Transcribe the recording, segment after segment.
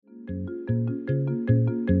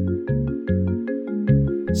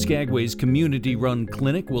Skagway's community-run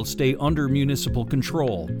clinic will stay under municipal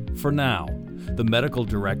control for now. The medical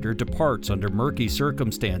director departs under murky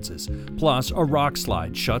circumstances, plus a rock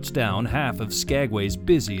slide shuts down half of Skagway's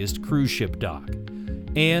busiest cruise ship dock.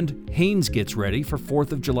 And Haines gets ready for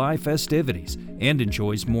 4th of July festivities and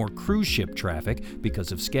enjoys more cruise ship traffic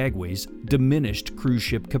because of Skagway's diminished cruise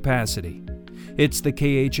ship capacity. It's the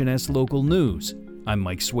KHNS Local News. I'm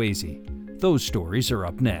Mike Swayze. Those stories are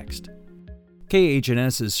up next.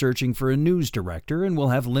 KHNS is searching for a news director and will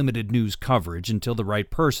have limited news coverage until the right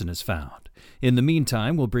person is found. In the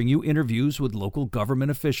meantime, we'll bring you interviews with local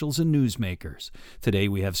government officials and newsmakers. Today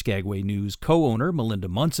we have Skagway News co-owner Melinda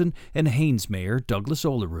Munson and Haines Mayor Douglas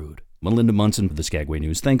Olerud. Melinda Munson of the Skagway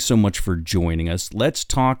News, thanks so much for joining us. Let's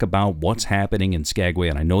talk about what's happening in Skagway,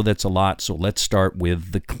 and I know that's a lot, so let's start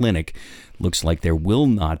with the clinic. Looks like there will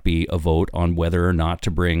not be a vote on whether or not to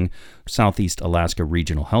bring Southeast Alaska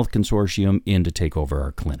Regional Health Consortium in to take over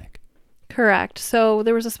our clinic. Correct. So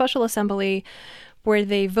there was a special assembly where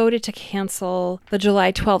they voted to cancel the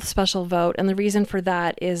July 12th special vote, and the reason for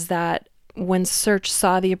that is that when Search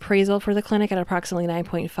saw the appraisal for the clinic at approximately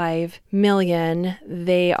 $9.5 million,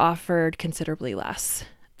 they offered considerably less.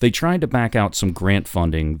 They tried to back out some grant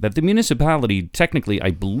funding that the municipality technically,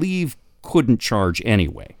 I believe, couldn't charge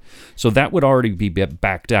anyway. So that would already be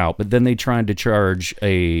backed out, but then they tried to charge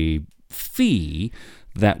a fee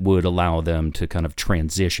that would allow them to kind of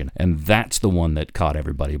transition. And that's the one that caught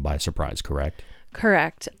everybody by surprise, correct?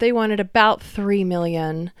 Correct. They wanted about $3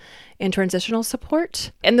 million in transitional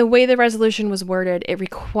support. And the way the resolution was worded, it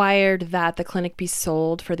required that the clinic be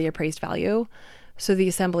sold for the appraised value. So the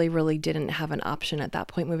assembly really didn't have an option at that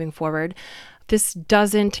point moving forward. This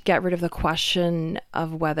doesn't get rid of the question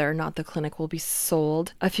of whether or not the clinic will be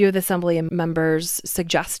sold. A few of the assembly members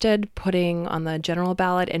suggested putting on the general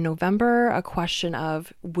ballot in November a question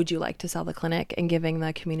of, would you like to sell the clinic, and giving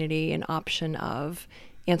the community an option of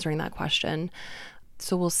answering that question.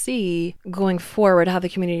 So we'll see going forward how the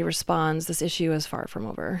community responds. This issue is far from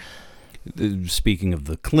over. Speaking of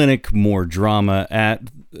the clinic, more drama at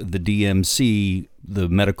the DMC. The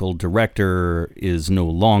medical director is no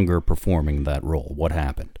longer performing that role. What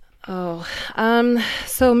happened? So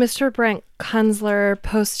Mr. Brent Kunzler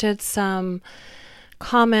posted some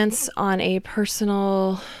comments on a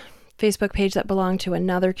personal Facebook page that belonged to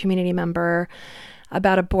another community member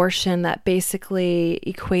about abortion that basically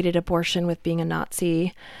equated abortion with being a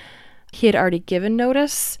Nazi. He had already given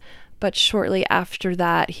notice, but shortly after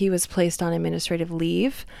that, he was placed on administrative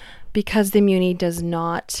leave. Because the Muni does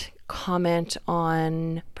not comment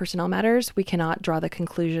on personnel matters, we cannot draw the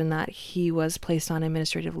conclusion that he was placed on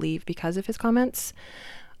administrative leave because of his comments.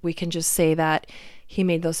 We can just say that he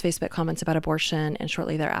made those Facebook comments about abortion, and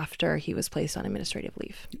shortly thereafter, he was placed on administrative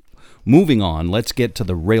leave. Moving on, let's get to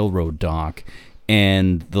the railroad dock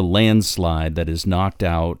and the landslide that has knocked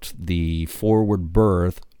out the forward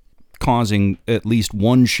berth, causing at least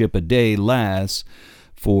one ship a day less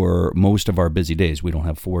for most of our busy days. We don't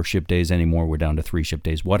have 4 ship days anymore. We're down to 3 ship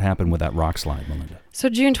days. What happened with that rock slide, Melinda? So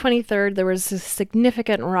June 23rd, there was a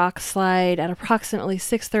significant rock slide at approximately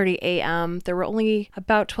 6:30 a.m. There were only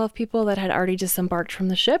about 12 people that had already disembarked from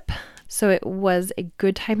the ship. So it was a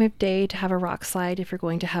good time of day to have a rock slide if you're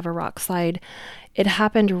going to have a rock slide. It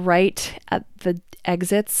happened right at the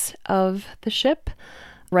exits of the ship,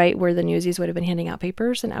 right where the newsies would have been handing out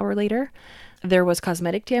papers an hour later. There was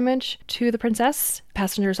cosmetic damage to the Princess.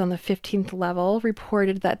 Passengers on the 15th level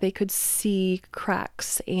reported that they could see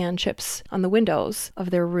cracks and chips on the windows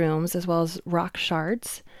of their rooms, as well as rock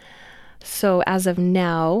shards. So as of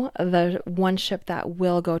now, the one ship that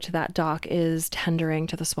will go to that dock is tendering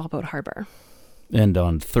to the Small Boat Harbor. And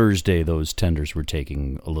on Thursday, those tenders were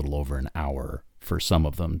taking a little over an hour for some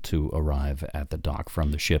of them to arrive at the dock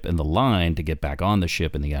from the ship. And the line to get back on the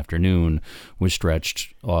ship in the afternoon was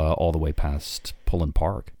stretched all the way past Pullen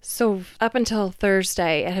Park. So up until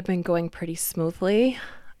Thursday, it had been going pretty smoothly.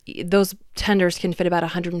 Those tenders can fit about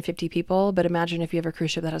 150 people, but imagine if you have a cruise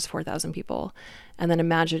ship that has 4,000 people, and then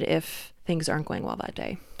imagine if things aren't going well that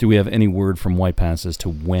day. Do we have any word from White Pass as to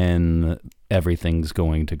when everything's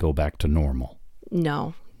going to go back to normal?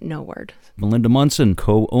 No word. Melinda Munson,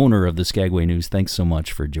 co-owner of the Skagway News, thanks so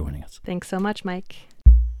much for joining us. Thanks so much, Mike.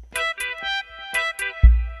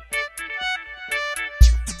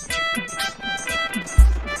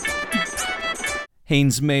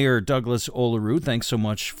 Haines Mayor Douglas Olerud, thanks so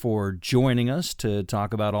much for joining us to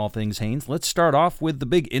talk about all things Haines. Let's start off with the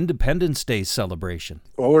big Independence Day celebration.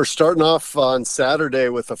 Well, we're starting off on Saturday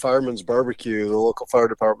with a fireman's barbecue. The local fire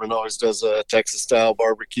department always does a Texas-style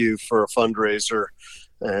barbecue for a fundraiser.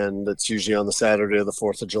 and it's usually on the Saturday of the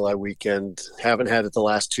 4th of July weekend. Haven't had it the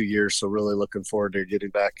last 2 years, so really looking forward to getting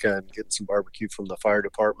back and getting some barbecue from the fire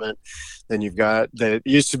department. Then you've got it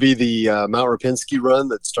used to be the Mount Rapinski run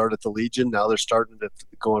that started at the Legion. Now they're starting to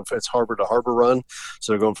it's harbor to harbor run,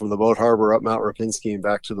 so they're going from the boat harbor up Mount Rapinski and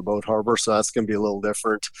back to the boat harbor. So that's going to be a little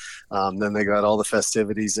different. Then they got all the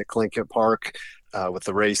festivities at Clinkett Park. With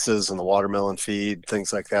the races and the watermelon feed,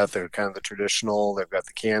 things like that. They're kind of the traditional. They've got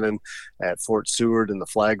the cannon at Fort Seward and the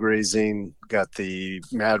flag raising. Got the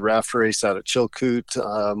Mad Raft race out at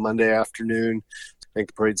Chilkoot Monday afternoon. I think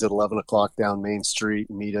the parade's at 11 o'clock down Main Street.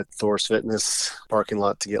 Meet at Thor's Fitness parking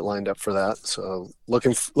lot to get lined up for that. So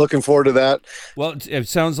looking forward to that. Well, it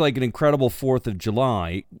sounds like an incredible 4th of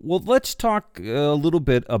July. Well, let's talk a little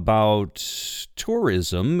bit about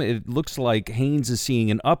tourism. It looks like Haines is seeing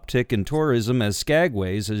an uptick in tourism as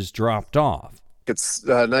Skagway's has dropped off. It's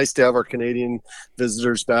nice to have our Canadian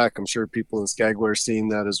visitors back. I'm sure people in Skagway are seeing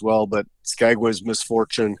that as well. But Skagway's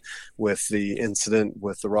misfortune with the incident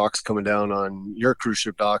with the rocks coming down on your cruise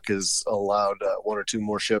ship dock has allowed 1 or 2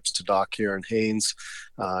 more ships to dock here in Haines.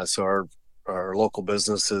 So our local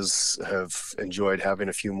businesses have enjoyed having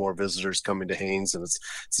a few more visitors coming to Haines, and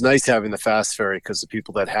it's nice having the fast ferry because the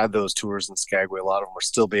people that had those tours in Skagway, a lot of them are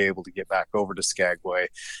still be able to get back over to Skagway,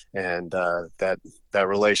 and that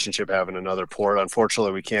relationship having another port.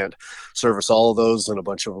 Unfortunately, we can't service all of those, and a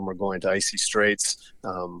bunch of them are going to icy straits,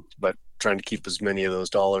 but trying to keep as many of those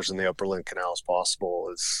dollars in the Upper Lynn Canal as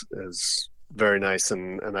possible is very nice,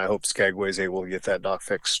 and I hope Skagway is able to get that dock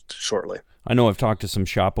fixed shortly. I know I've talked to some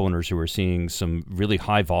shop owners who are seeing some really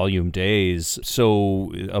high volume days,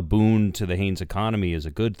 so a boon to the Haines economy is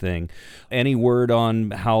a good thing. Any word on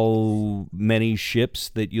how many ships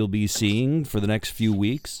that you'll be seeing for the next few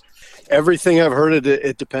weeks? Everything I've heard,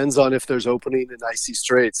 it depends on if there's opening in icy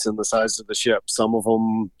straits and the size of the ship. Some of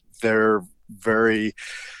them, they're very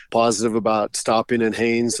positive about stopping in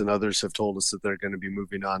Haines, and others have told us that they're going to be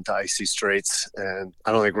moving on to icy straits, and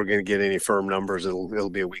I don't think we're going to get any firm numbers. It'll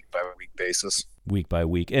be a week by week basis. Week by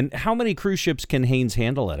week. And how many cruise ships can Haines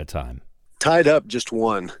handle at a time? Tied up, just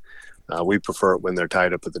one. We prefer it when they're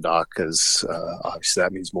tied up at the dock because obviously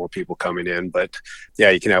that means more people coming in. But yeah,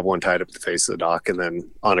 you can have one tied up at the face of the dock, and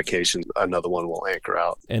then on occasion another one will anchor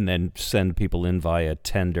out. And then send people in via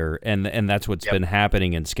tender. And that's what's been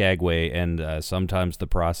happening in Skagway, and sometimes the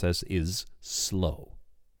process is slow.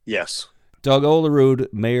 Yes. Doug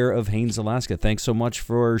Olerud, Mayor of Haines, Alaska, thanks so much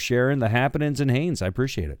for sharing the happenings in Haines. I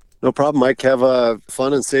appreciate it. No problem, Mike. Have a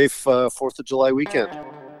fun and safe 4th of July weekend.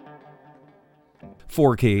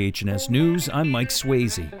 For KHNS News, I'm Mike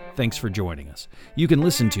Swayze. Thanks for joining us. You can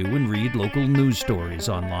listen to and read local news stories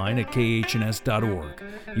online at khns.org.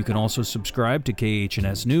 You can also subscribe to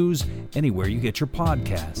KHNS News anywhere you get your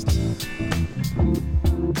podcasts.